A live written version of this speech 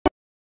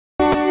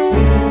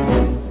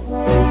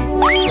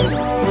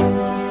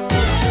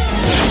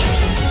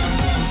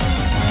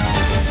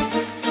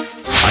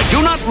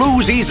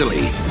lose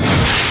easily.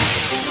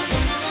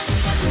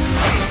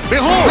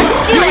 Behold!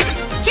 Let's do it!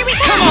 Here we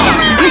come!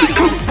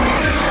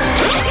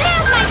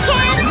 Now's my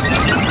chance!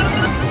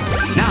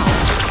 Now!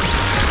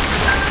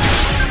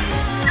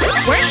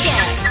 Work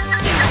it!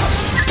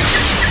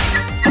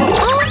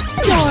 Oh,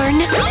 darn!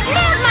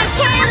 Now's my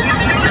chance!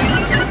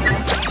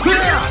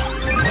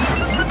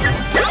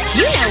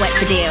 You know what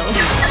to do!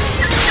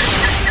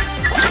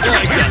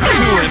 I got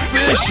too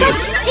ambitious!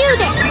 Let's do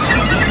this!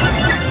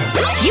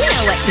 You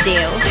know what to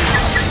do!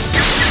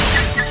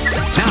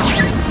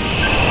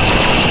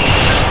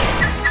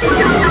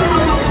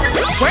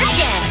 Work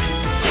it!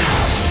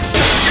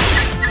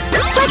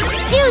 Let's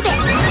do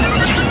this!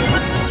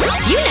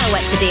 You know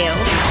what to do!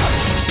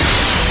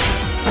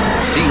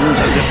 Seems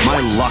as if my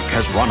luck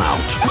has run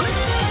out.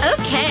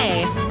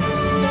 Okay.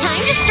 Time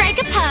to strike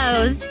a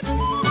pose!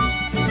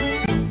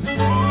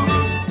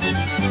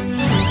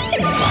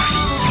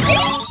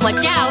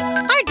 Watch out!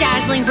 Our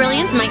dazzling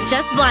brilliance might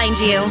just blind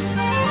you.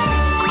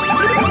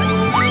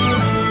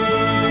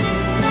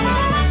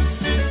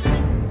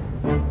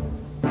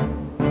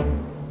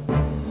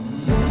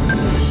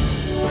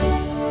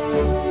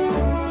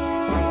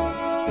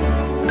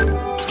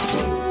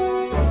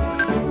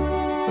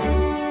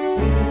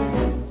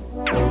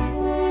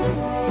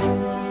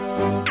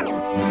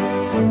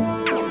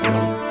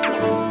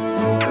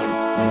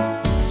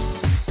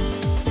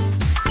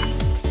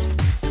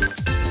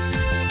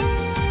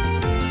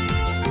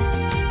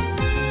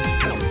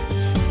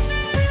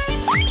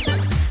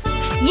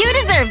 You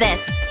deserve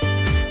this!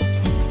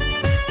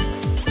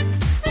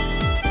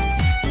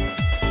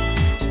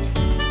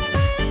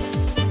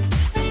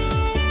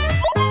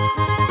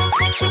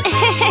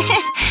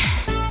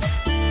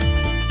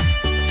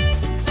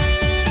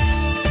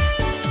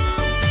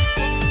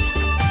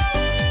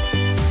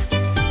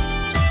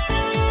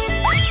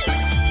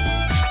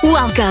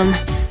 Welcome!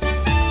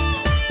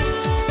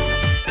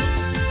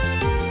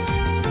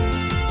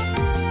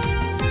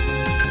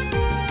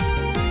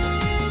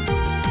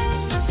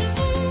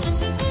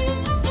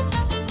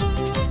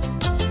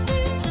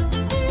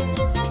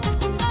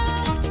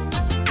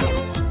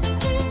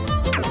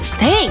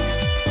 Thanks!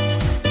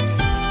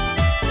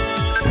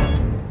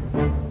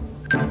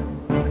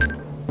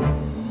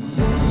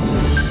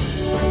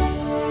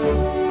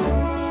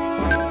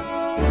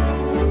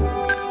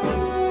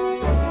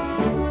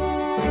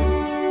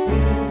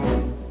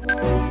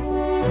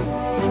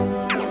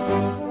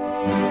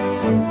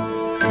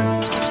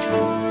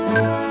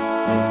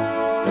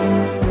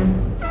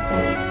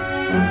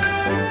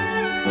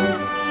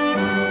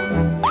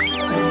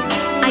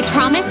 I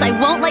promise I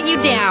won't let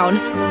you down!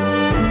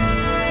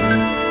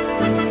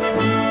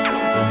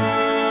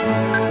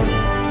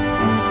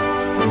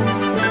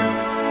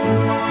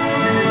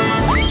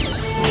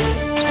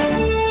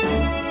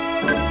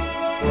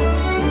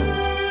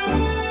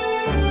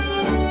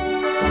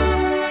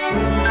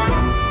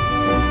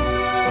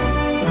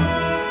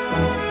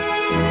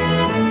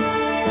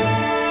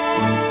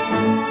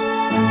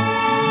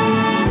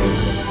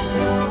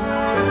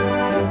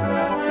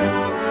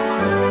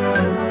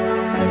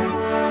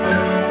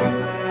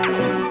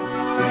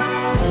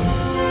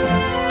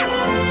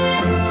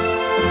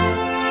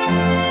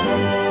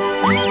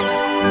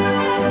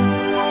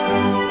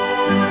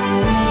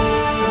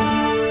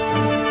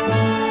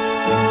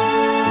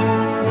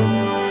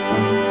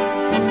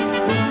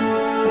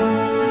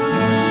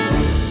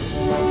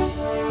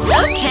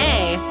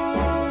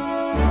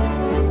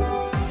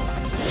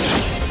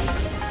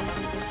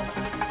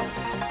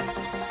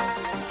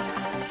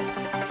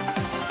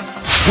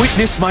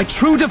 Witness my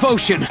true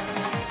devotion!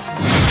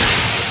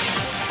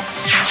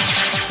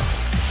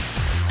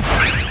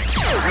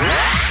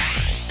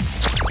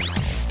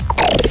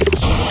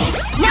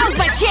 Now's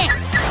my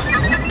chance!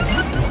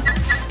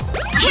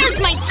 Here's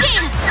my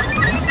chance!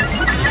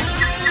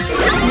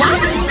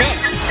 Watch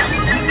this!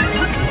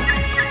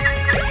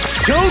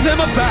 Show them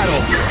a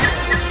battle!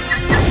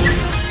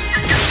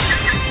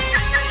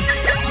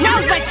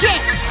 Now's my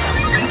chance!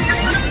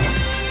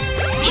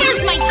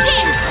 Here's my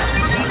chance!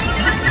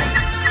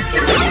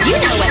 You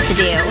know what to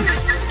do!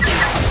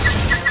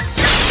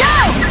 Go!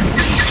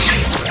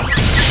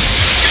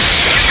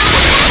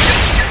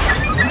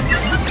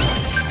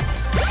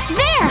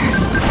 There!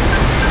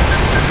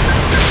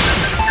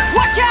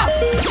 Watch out!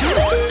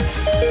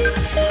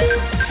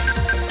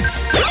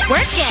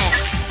 Work it!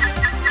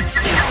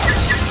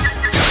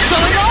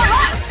 Going all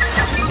out!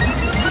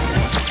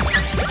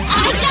 I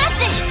got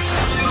this!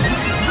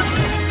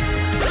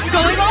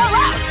 Going all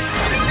out!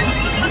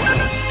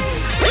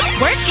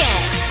 Work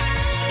it!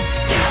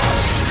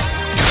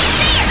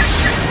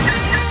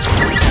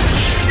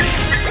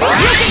 You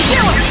can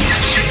do it!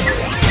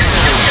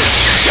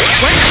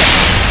 Work it!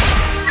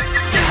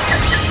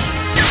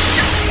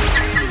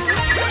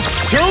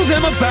 Show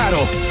them a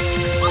battle!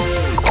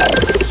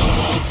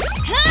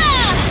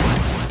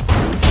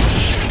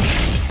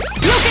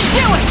 You can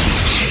do it!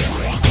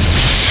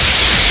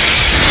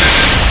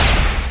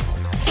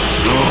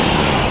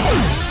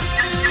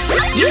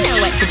 You know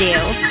what to do.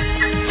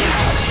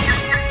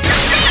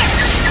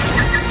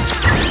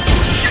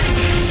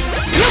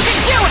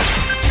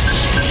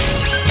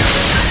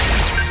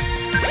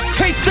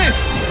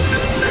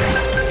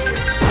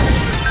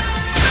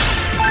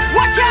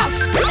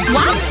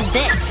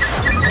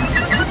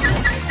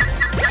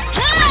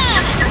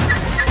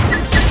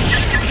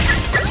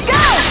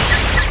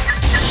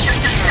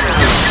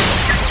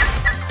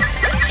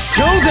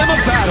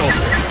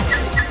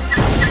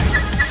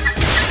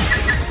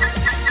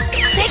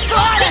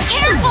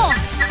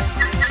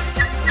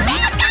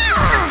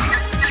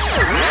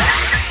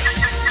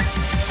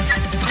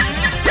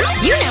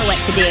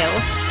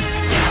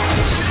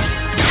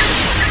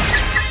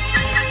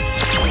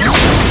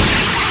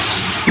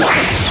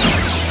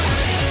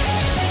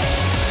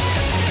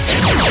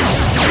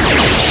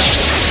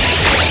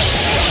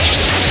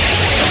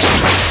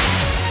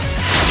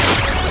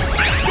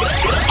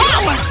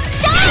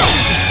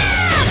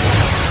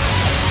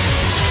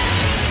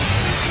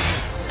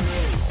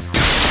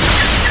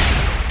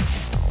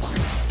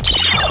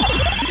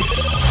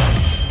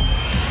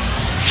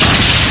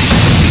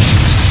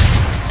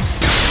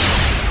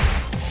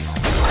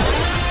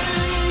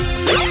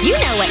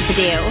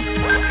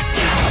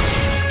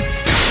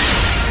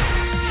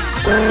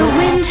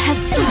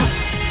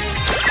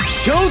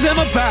 Show them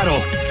a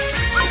battle!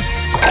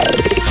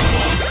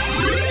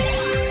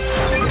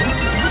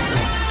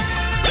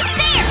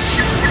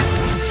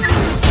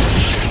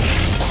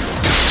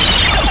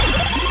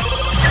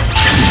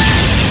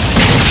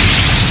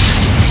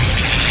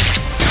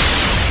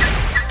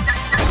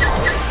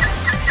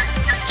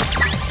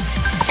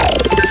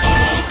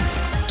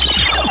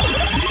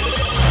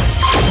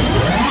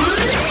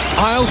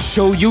 I'll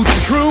show you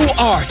true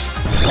art!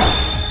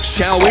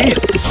 Shall we?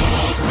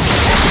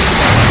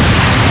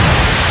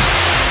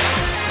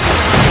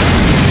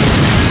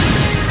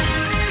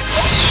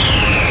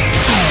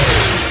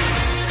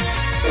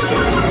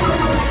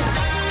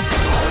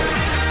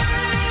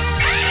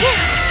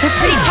 They're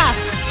pretty tough.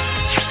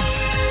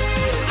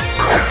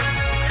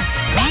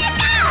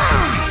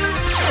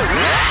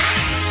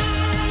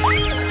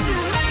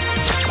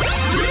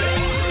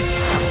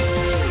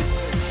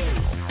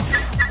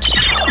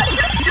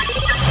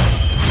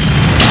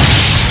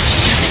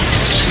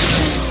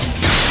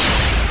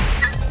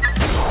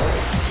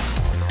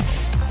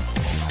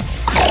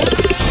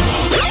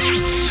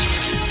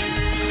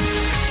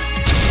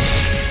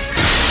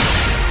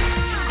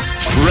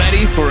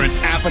 Ready for an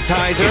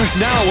appetizer? It's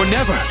now or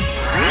never!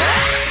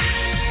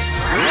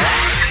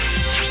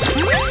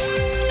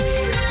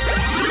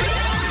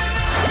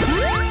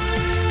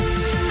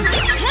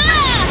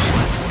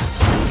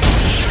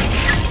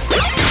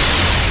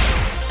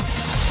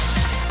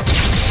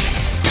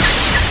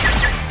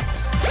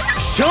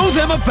 Show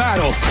them a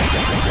battle!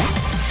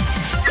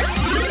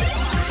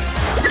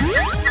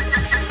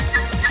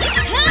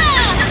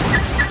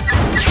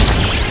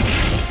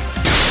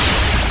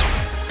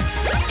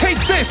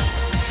 Taste this!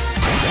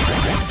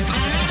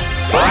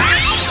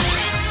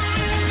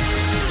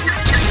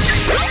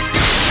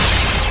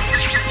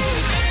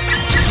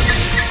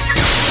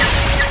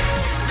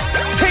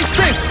 Taste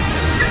this!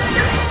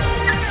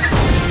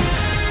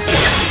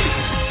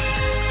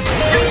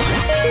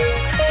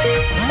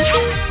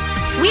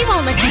 We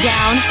won't let you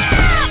down.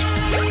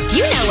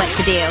 You know what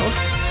to do.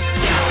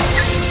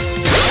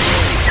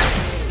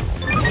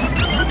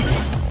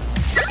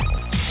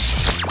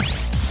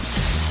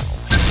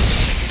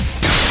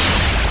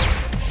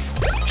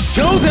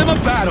 Show them a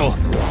battle!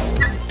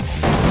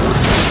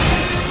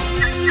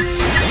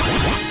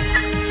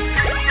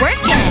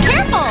 Work it.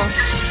 Careful.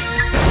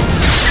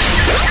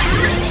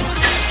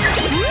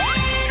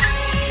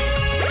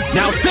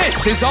 Now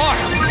this is art!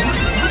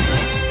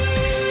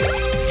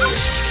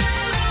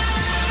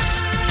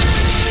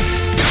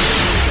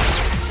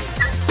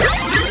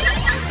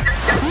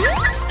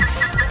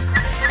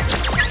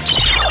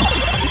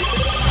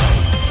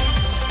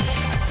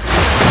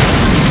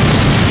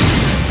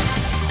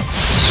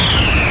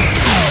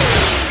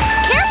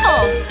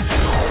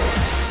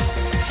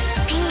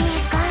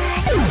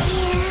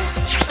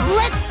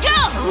 Let's go!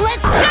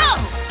 Let's go!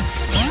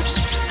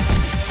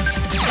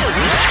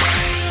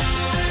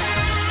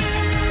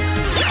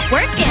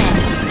 Work it!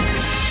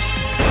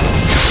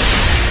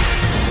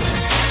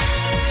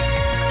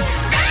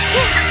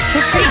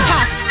 They're pretty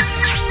tough.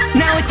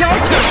 Now it's our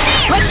turn!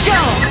 Let's go!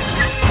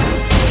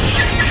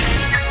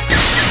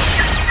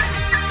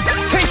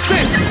 Taste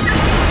this!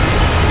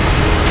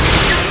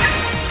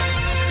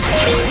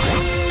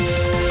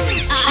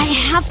 I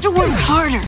have to work harder.